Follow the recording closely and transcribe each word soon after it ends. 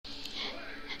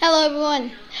Hello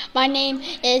everyone, my name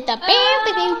is the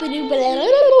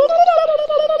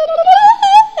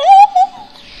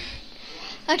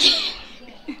Okay,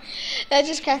 that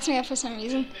just cracks me up for some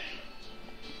reason.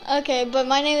 Okay, but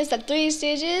my name is the 3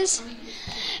 Stages,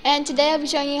 and today I'll be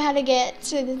showing you how to get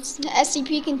to the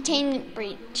SCP-Containment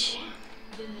Breach.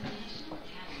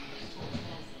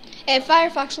 If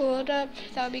Firefox will load up,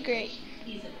 that would be great.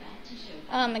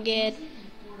 Oh my god.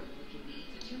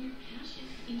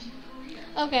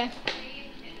 Okay.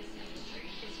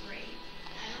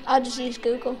 I'll just use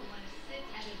Google.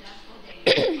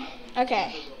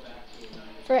 Okay.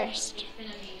 First,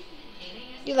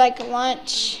 you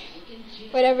launch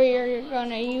whatever you're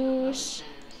gonna use.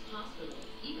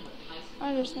 I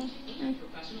understand.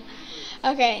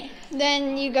 Okay.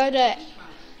 Then you go to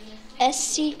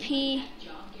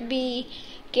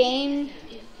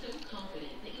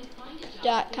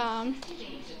SCPBgame.com.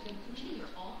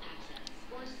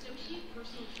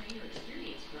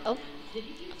 Oh,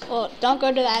 well, don't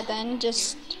go to that then.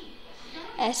 Just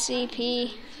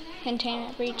SCP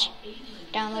Containment Breach.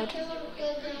 Download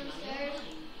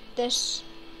this.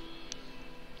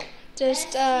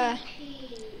 Just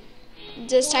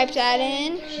type that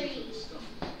in.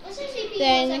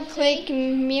 Then click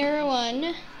Mirror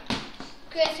 1.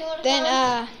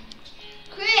 Then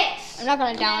Chris, I'm not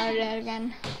gonna download it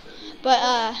again. But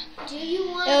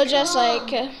it'll just pull up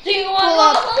the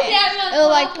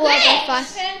file.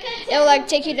 It'll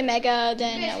take you to Mega.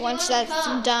 Then once that's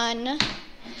done,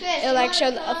 it'll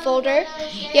show a folder.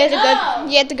 You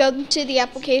have to go to the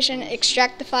application,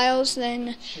 extract the files,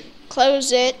 then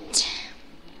close it.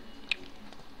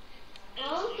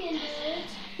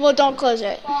 Well, don't close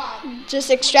it.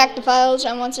 Just extract the files,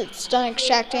 and once it's done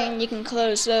extracting, you can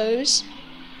close those.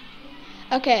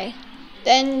 Okay.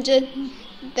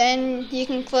 Then you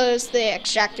can close the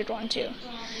extracted one too.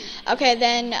 Okay,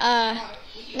 then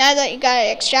now that you got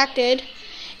it extracted,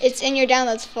 it's in your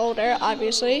downloads folder,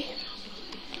 obviously,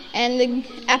 and the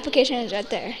application is right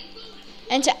there.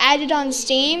 And to add it on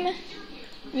Steam,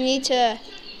 you need to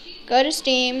go to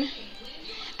Steam,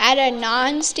 add a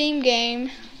non-Steam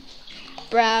game,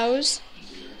 browse,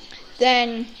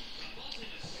 then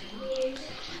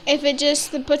if it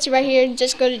just puts it right here,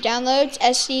 just go to Downloads,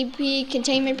 SCP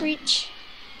Containment Breach.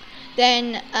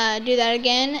 Then do that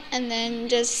again, and then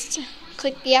just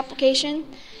click the application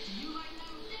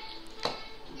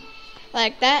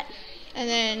like that, and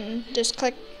then just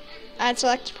click Add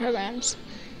Select Programs.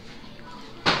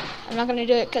 I'm not going to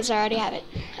do it because I already have it.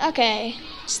 Okay,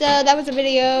 so that was the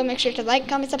video. Make sure to like,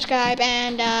 comment, subscribe,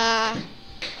 and